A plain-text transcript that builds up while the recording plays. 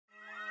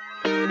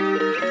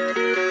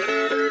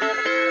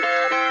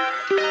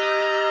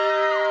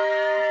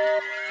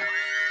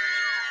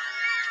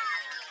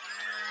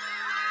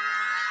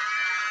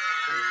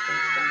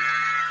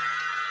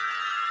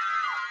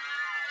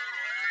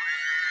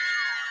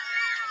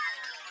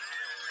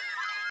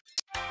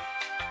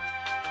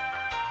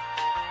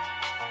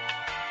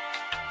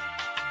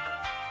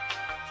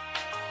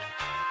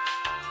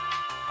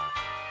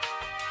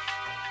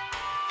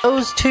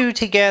those two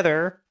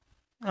together,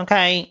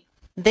 okay,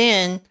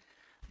 then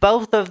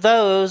both of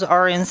those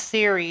are in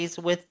series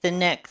with the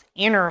next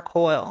inner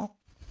coil,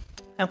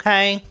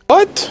 okay?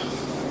 What?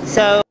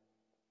 So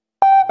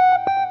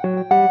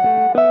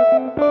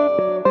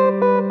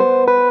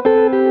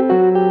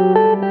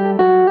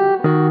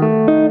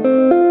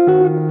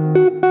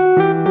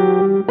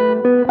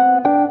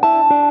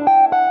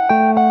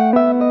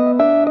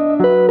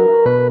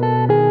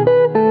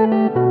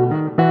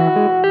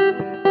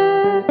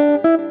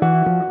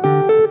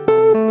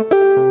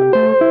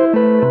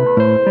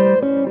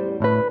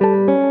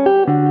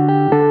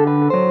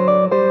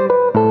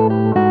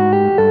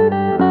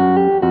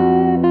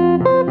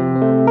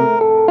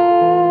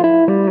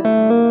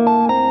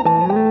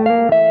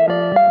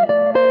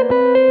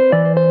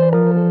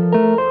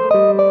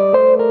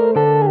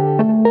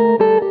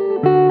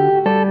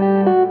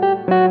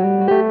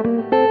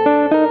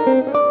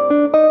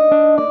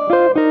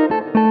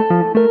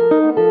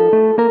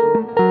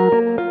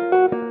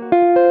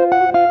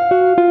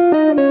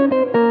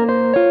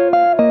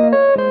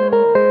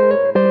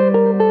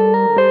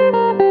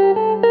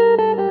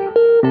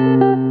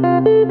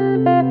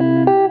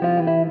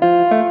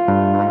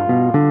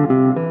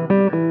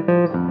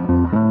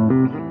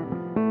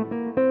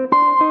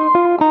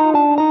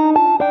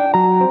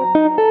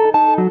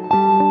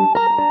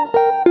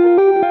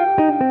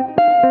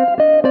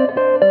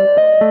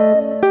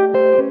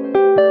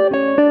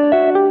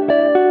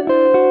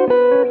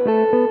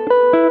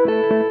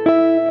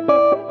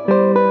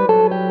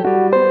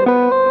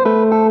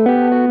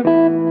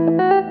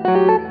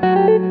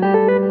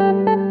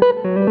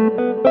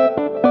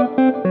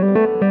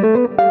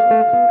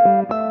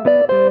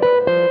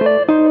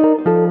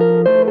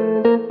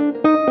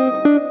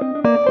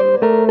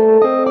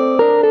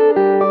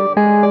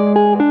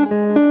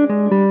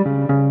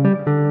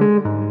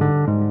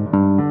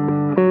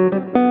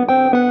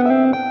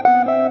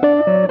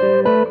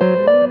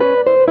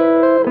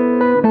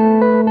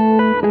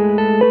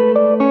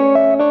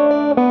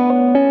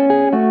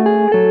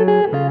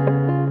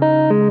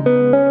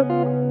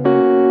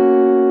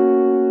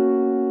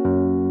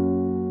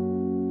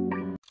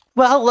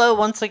well, hello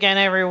once again,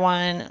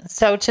 everyone.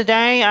 So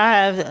today I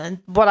have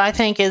what I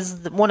think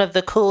is one of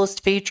the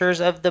coolest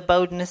features of the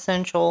Boden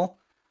Essential,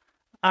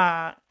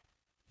 the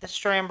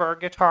strandberg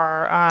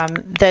guitar.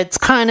 That's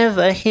kind of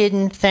a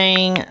hidden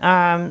thing.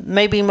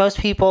 Maybe most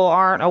people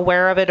aren't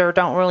aware of it or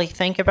don't really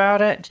think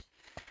about it.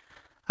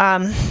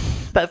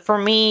 But for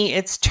me,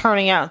 it's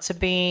turning out to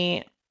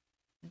be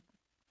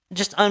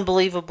just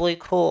unbelievably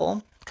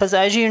cool. Because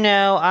as you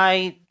know,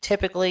 I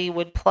typically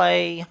would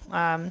play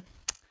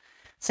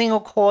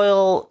single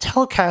coil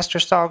Telecaster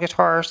style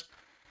guitars,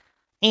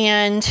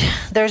 and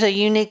there's a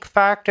unique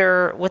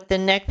factor with the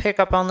neck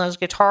pickup on those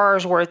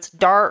guitars where it's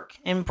dark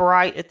and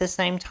bright at the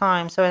same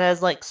time. So it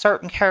has like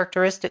certain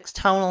characteristics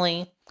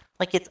tonally,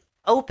 like it's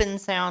open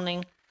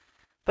sounding,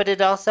 but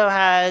it also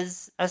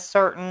has a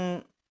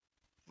certain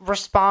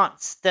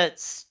response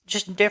that's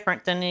just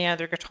different than any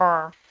other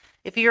guitar.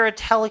 If you're a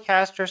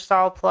Telecaster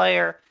style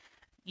player,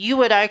 you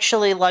would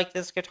actually like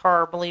this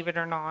guitar, believe it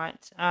or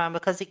not,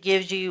 because it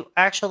gives you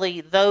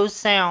actually those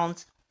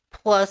sounds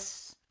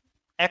plus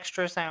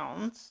extra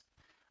sounds.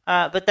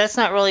 But that's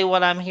not really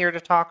what I'm here to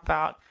talk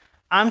about.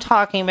 I'm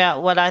talking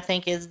about what I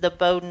think is the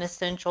Boden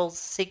Essentials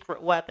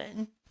secret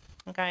weapon.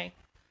 Okay?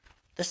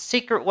 The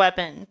secret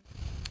weapon.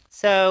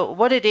 So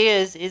what it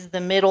is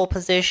the middle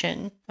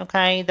position.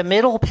 Okay? The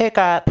middle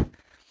pickup.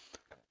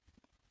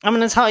 I'm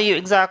going to tell you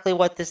exactly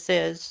what this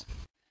is.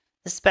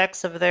 The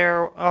specs of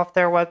off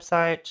their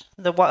website,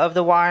 of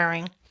the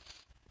wiring.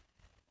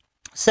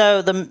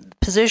 So the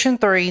position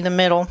 3, the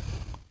middle,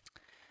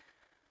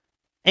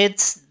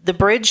 it's the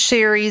bridge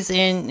series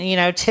in,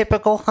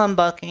 typical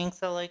humbucking.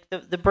 So like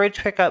the bridge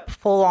pickup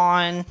full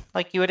on,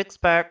 like you would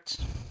expect.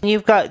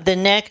 You've got the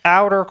neck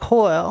outer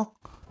coil,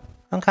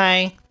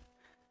 okay?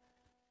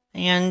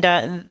 And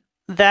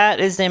that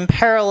is in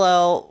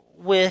parallel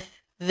with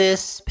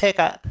this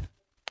pickup,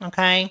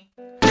 okay?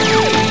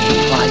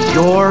 By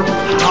your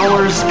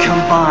powers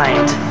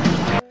combined.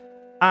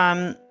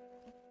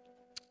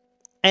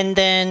 And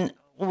then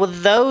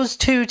with those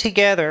two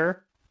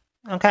together,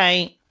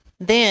 okay,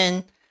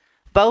 then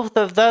both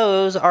of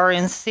those are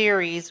in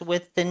series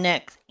with the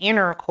next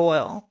inner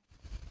coil,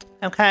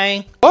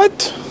 okay?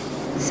 What?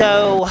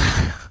 So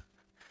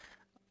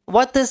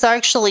what this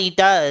actually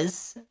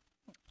does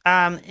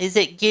is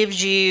it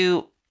gives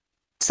you,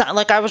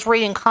 like I was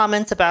reading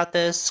comments about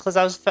this because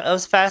I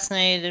was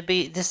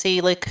fascinated to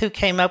see like who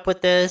came up with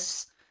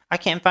this. I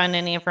can't find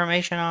any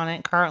information on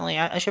it currently.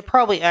 I should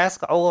probably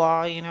ask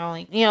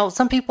Ola.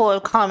 Some people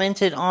have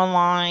commented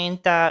online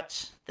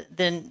that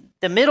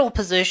the middle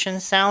position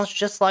sounds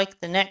just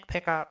like the neck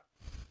pickup.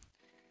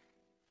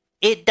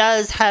 It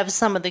does have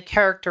some of the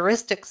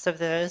characteristics of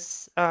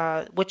this,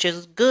 which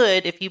is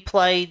good if you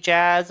play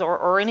jazz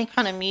or any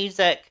kind of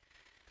music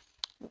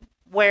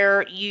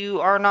where you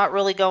are not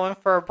really going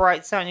for a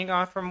bright sound. You're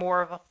going for more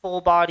of a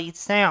full-bodied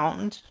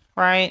sound,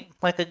 right?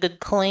 Like a good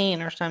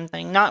clean or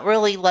something. Not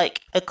really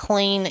like a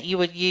clean that you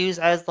would use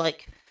as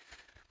like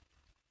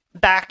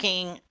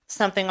backing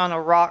something on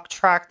a rock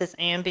track that's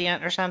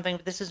ambient or something.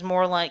 But this is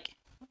more like,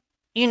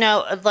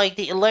 like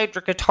the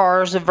electric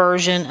guitar's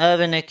version of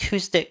a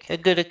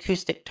good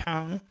acoustic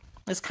tone.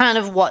 It's kind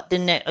of what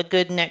a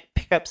good neck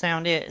pickup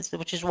sound is,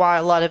 which is why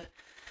a lot of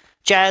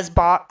jazz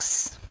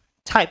box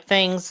type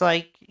things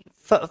like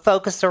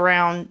focus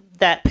around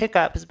that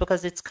pickup, is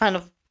because it's kind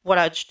of what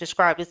I just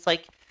described. It's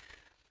like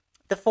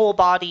the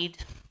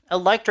full-bodied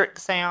electric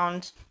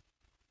sound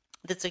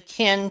that's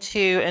akin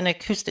to an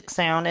acoustic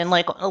sound. And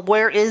like,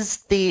 where is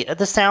the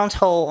sound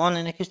hole on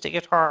an acoustic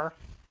guitar?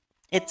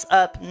 It's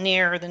up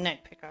near the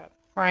neck pickup,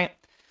 right?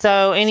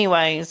 So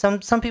anyway, some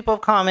people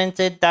have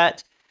commented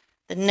that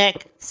the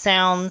neck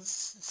sounds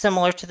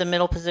similar to the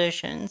middle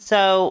position.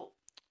 So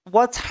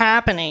what's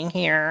happening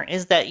here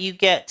is that you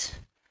get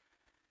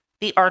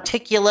the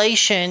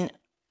articulation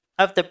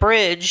of the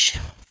bridge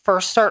for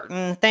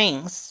certain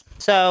things.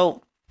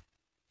 So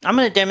I'm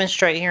going to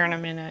demonstrate here in a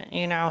minute,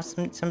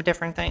 some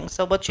different things.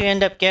 So what you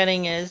end up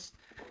getting is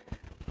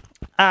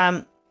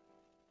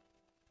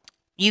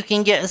you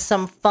can get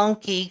some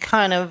funky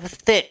kind of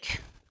thick,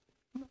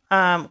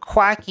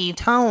 quacky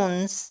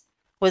tones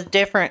with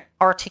different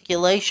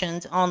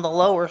articulations on the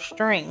lower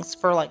strings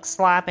for like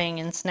slapping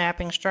and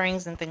snapping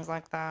strings and things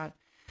like that.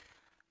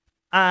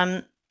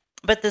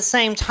 But at the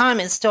same time,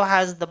 it still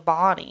has the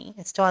body.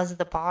 It still has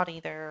the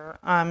body there,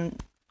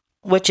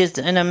 which is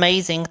an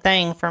amazing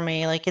thing for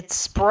me. Like, it's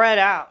spread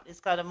out. It's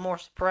got a more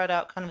spread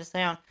out kind of a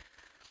sound.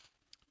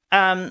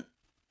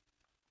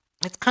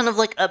 It's kind of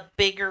like a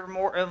bigger,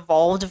 more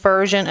evolved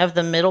version of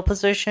the middle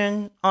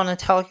position on a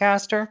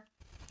Telecaster.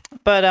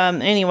 But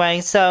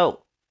anyway, so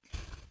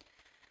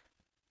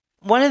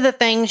one of the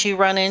things you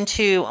run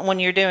into when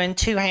you're doing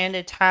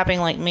two-handed tapping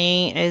like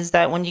me is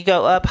that when you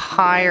go up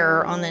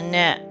higher on the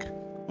neck,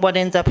 what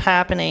ends up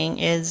happening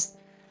is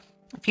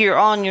if you're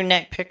on your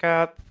neck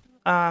pickup,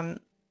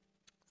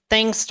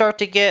 things start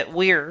to get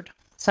weird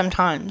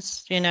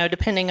sometimes,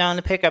 depending on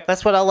the pickup.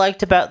 That's what I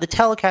liked about the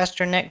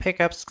Telecaster neck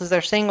pickups, because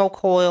they're single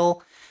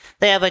coil.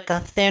 They have like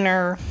a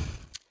thinner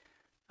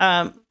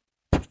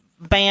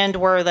band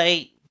where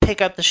they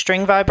pick up the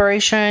string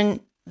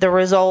vibration. The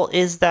result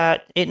is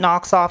that it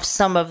knocks off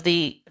some of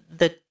the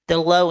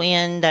low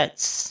end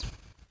that's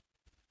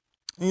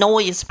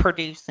noise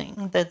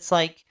producing, that's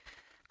like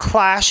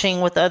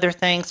clashing with other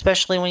things,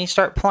 especially when you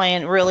start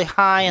playing really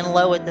high and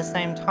low at the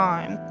same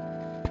time.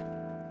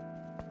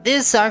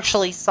 This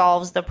actually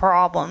solves the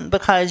problem,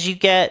 because you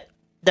get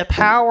the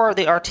power,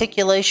 the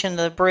articulation of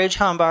the bridge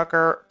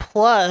humbucker,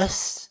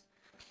 plus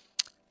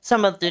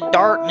some of the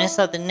darkness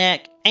of the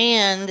neck,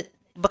 and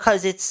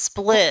because it's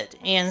split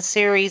in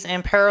series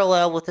and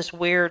parallel with this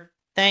weird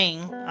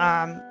thing,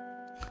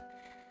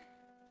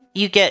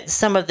 you get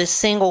some of the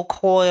single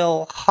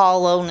coil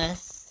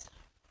hollowness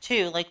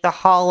too, like the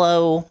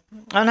hollow.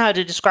 I don't know how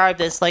to describe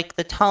this. Like,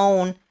 the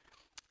tone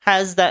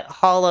has that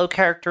hollow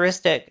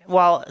characteristic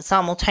while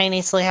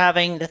simultaneously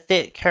having the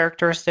thick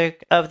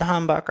characteristic of the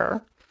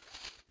humbucker.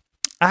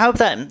 I hope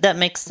that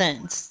makes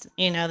sense.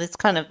 It's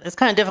kind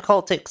of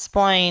difficult to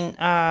explain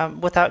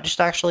without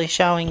just actually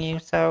showing you.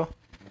 So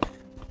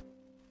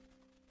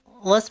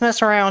let's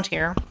mess around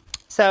here.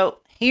 So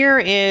here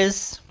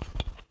is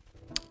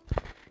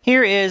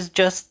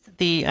just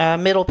the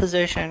middle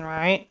position,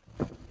 right?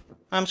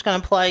 I'm just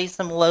going to play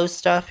some low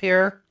stuff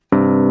here.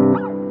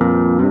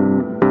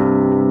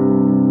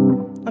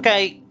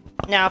 Okay,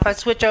 now if I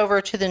switch over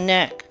to the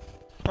neck,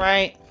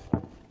 right?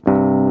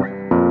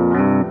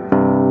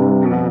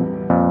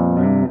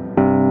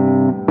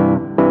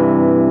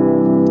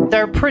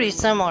 They're pretty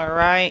similar,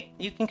 right?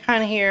 You can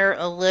kind of hear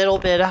a little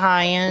bit of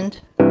high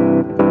end.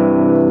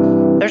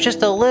 There's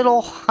just a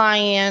little high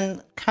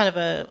end, kind of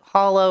a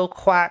hollow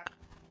quack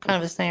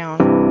kind of a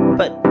sound,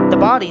 but the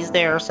body's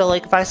there. So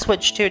like if I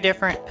switch to a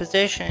different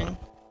position,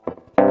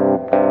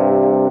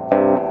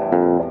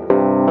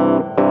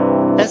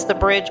 that's the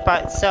bridge by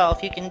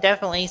itself. You can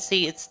definitely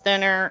see it's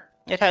thinner.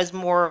 It has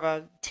more of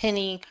a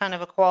tinny kind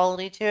of a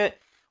quality to it,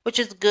 which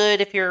is good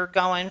if you're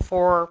going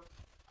for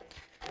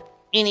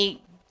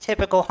any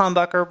typical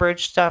humbucker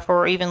bridge stuff,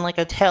 or even like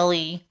a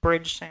telly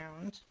bridge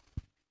sound.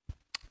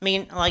 I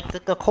mean, like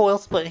the coil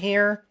split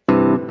here,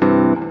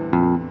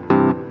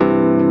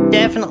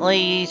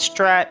 definitely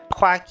strat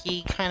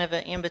quacky, kind of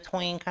an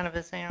in-between kind of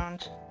a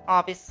sound.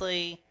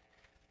 Obviously,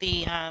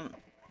 the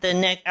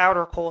neck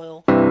outer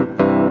coil,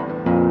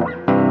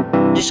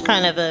 just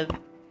kind of a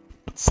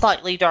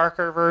slightly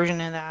darker version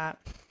of that.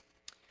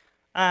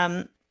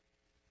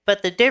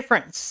 But the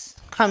difference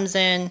comes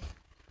in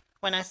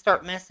when I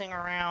start messing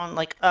around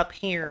like up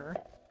here.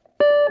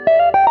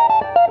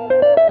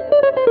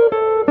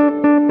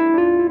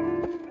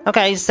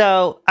 Okay,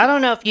 so I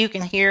don't know if you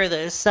can hear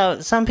this.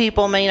 So some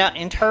people may not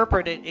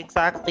interpret it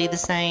exactly the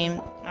same.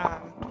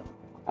 I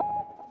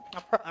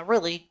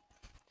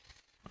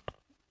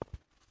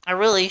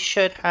really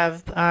should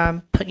have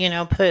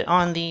put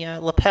on the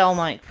lapel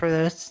mic for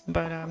this,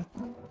 but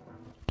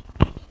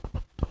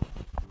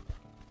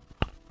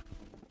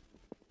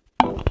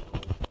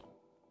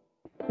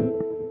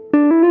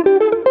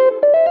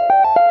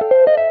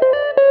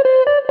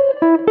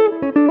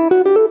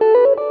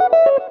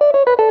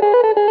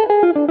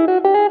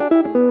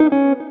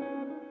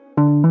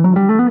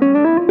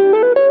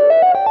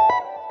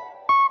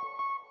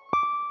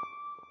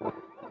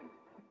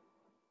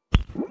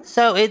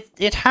So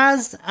it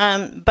has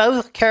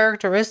both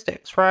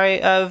characteristics,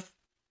 right? Of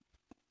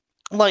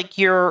like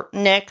your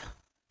neck,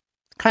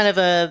 kind of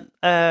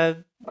a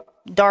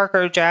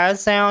darker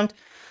jazz sound,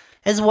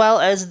 as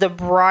well as the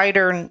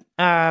brighter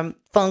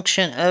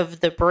function of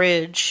the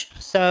bridge.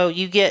 So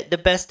you get the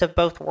best of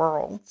both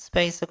worlds,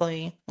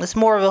 basically. It's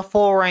more of a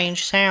full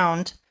range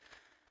sound.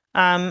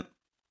 But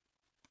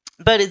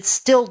it's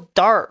still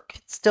dark.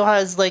 It still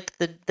has like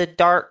the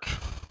dark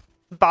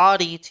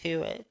body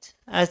to it,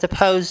 as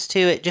opposed to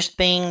it just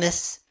being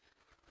this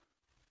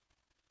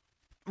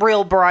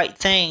real bright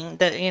thing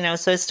that,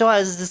 so it still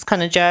has this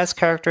kind of jazz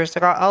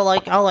characteristic. I'll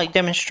like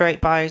demonstrate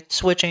by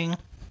switching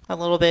a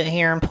little bit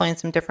here and playing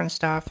some different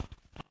stuff.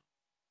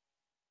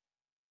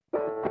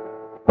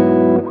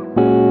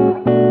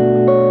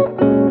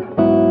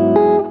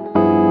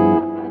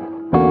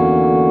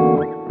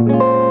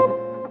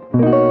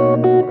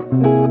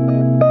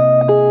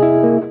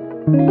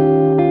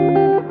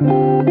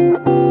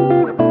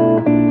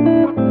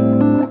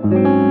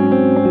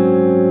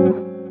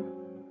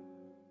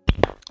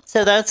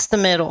 So that's the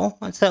middle.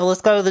 So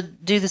let's go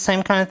do the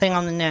same kind of thing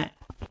on the neck.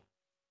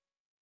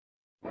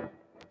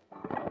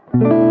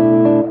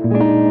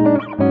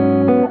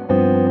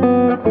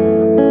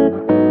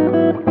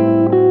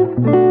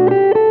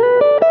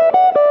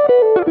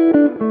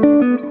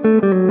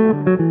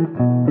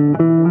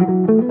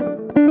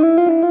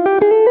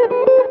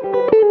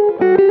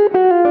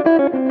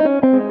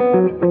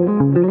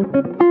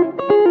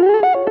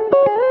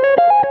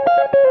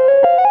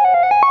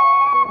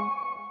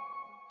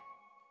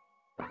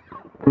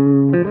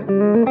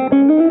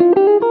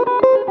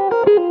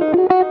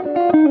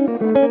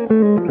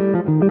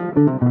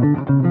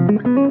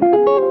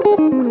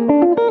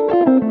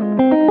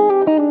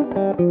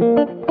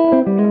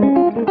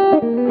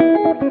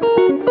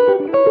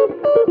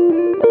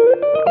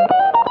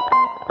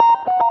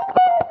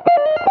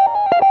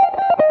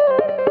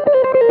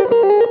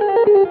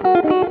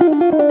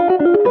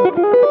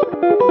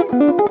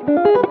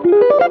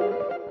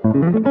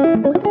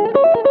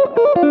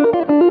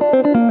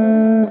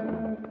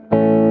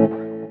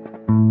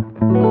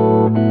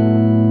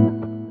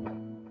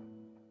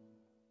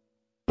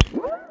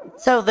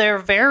 So they're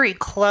very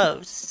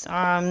close.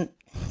 Obviously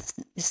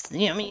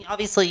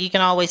you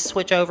can always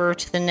switch over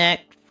to the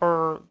neck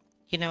for,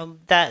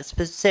 that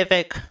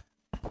specific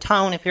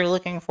tone if you're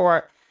looking for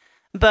it.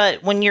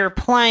 But when you're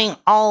playing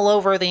all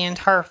over the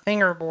entire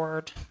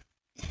fingerboard,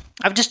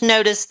 I've just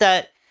noticed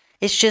that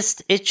it's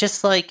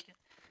just like,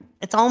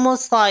 it's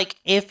almost like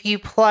if you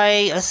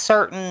play a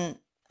certain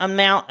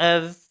amount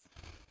of,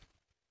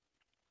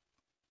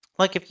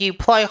 like if you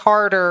play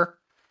harder,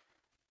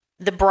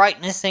 the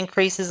brightness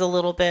increases a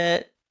little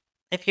bit.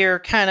 If you're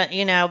kind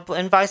of,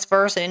 and vice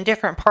versa in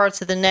different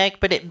parts of the neck,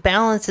 but it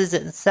balances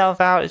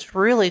itself out. It's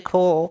really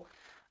cool.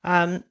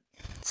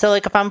 So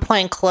like if I'm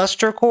playing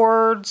cluster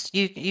chords,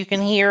 you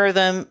can hear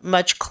them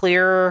much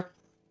clearer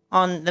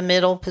on the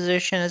middle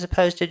position as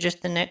opposed to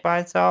just the neck by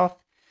itself.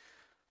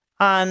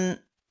 And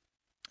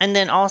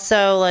then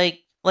also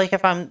like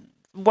if I'm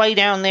way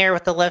down there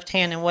with the left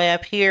hand and way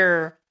up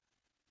here,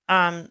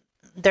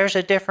 there's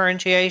a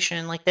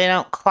differentiation. Like they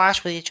don't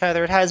clash with each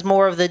other. It has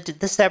more of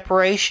the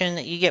separation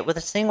that you get with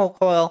a single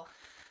coil,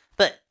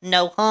 but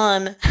no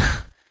hum.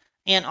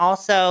 And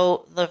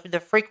also the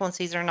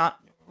frequencies are not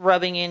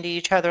rubbing into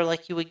each other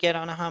like you would get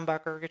on a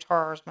humbucker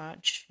guitar as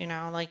much.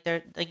 Like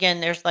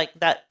there's like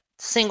that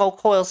single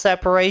coil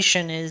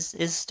separation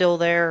is still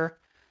there.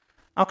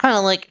 I'll kind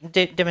of like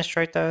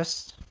demonstrate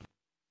this.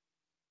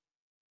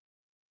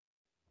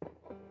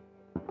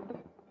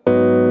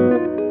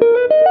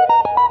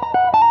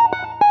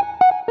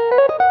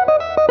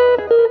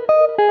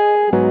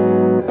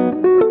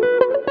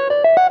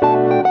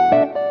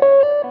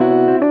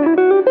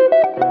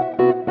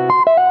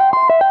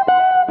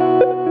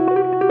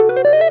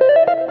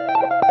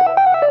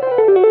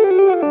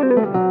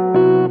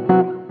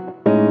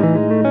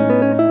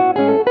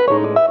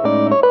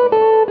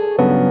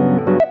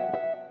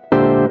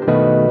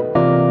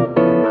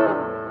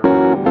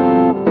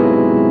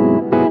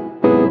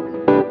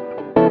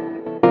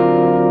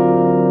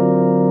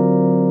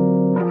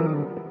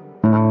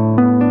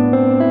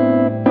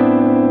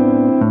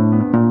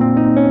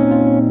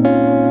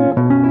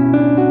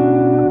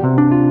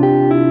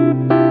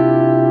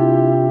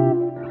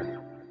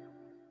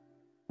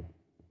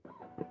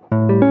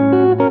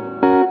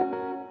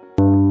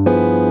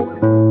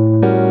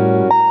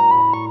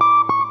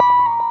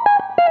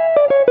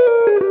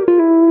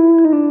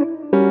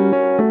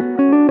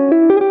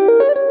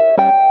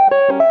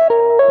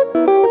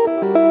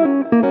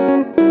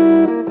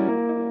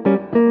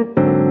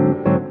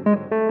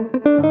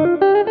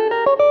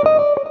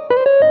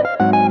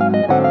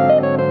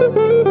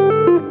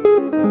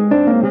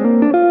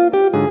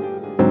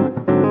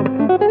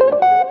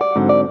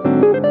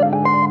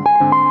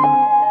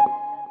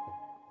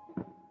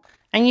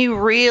 And you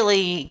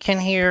really can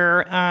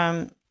hear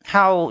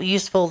how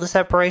useful the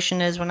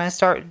separation is when I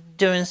start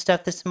doing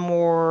stuff that's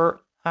more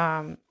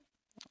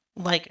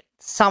like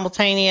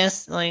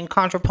simultaneous, like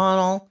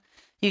contrapuntal.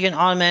 you can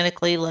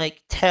automatically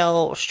like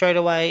tell straight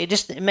away.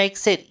 It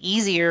makes it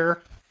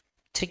easier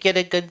to get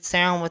a good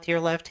sound with your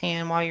left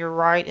hand while your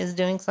right is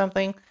doing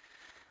something.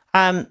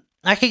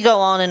 I could go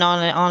on and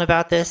on and on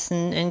about this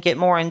and get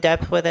more in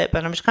depth with it,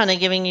 but I'm just kind of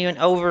giving you an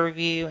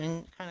overview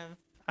and kind of,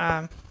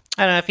 I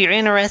don't know if you're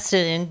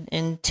interested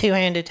in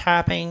two-handed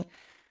tapping.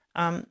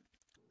 Um,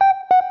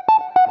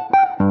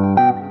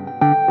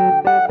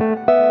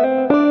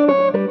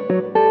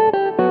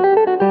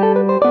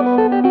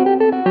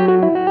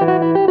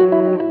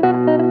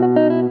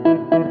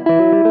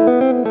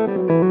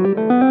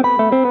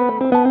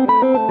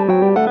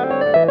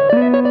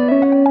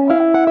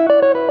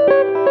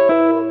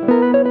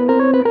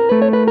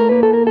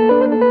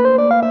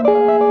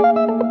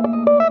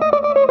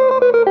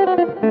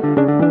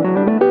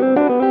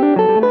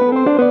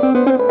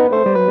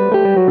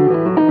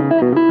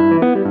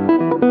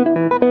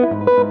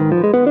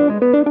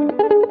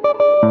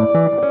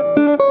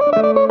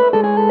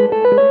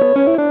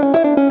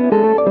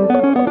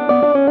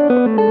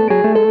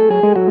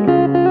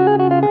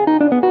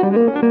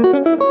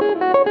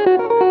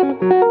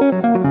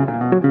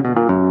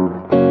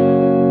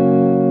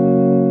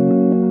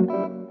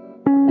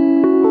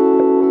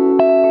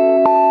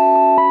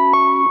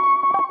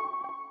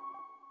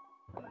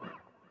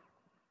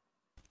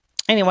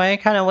 anyway, I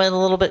kind of went a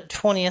little bit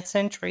 20th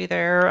century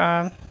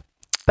there,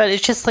 but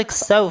it's just like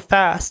so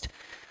fast.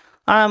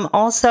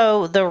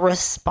 Also the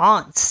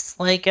response,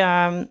 like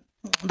the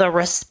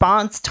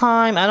response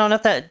time. I don't know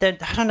if that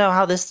I don't know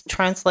how this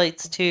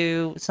translates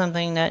to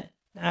something that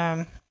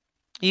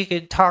you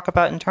could talk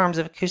about in terms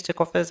of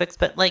acoustical physics,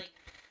 but like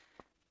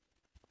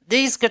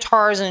these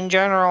guitars in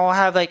general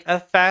have like a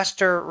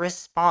faster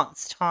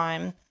response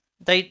time.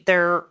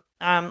 They're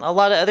a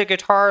lot of other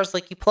guitars,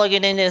 like you plug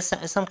it into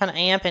some kind of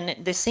amp, and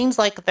it seems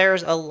like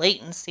there's a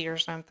latency or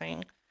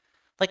something,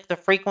 like the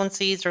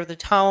frequencies or the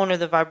tone or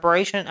the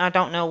vibration. I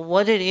don't know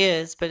what it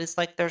is, but it's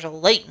like there's a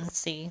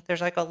latency. There's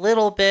like a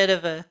little bit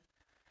of a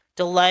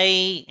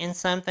delay in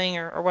something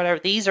or whatever.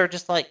 These are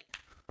just like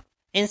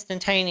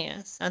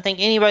instantaneous. I think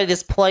anybody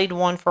that's played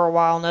one for a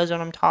while knows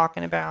what I'm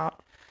talking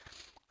about.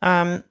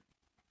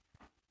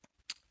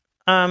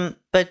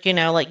 But you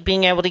know, like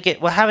being able to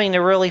get, well, having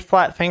the really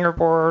flat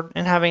fingerboard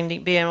and having to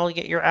be able to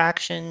get your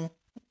action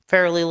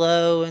fairly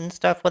low and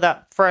stuff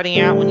without fretting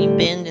out when you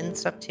bend and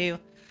stuff too.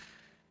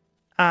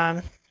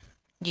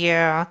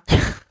 Yeah.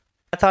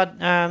 I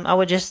thought I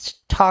would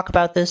just talk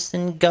about this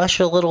and gush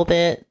a little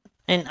bit.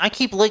 And I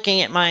keep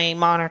looking at my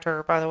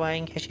monitor, by the way,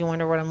 in case you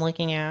wonder what I'm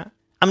looking at.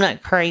 I'm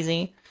not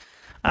crazy.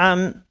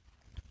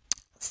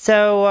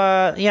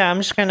 So yeah, I'm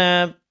just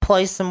gonna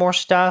play some more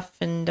stuff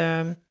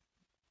and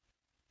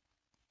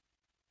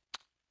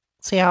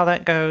see how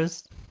that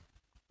goes.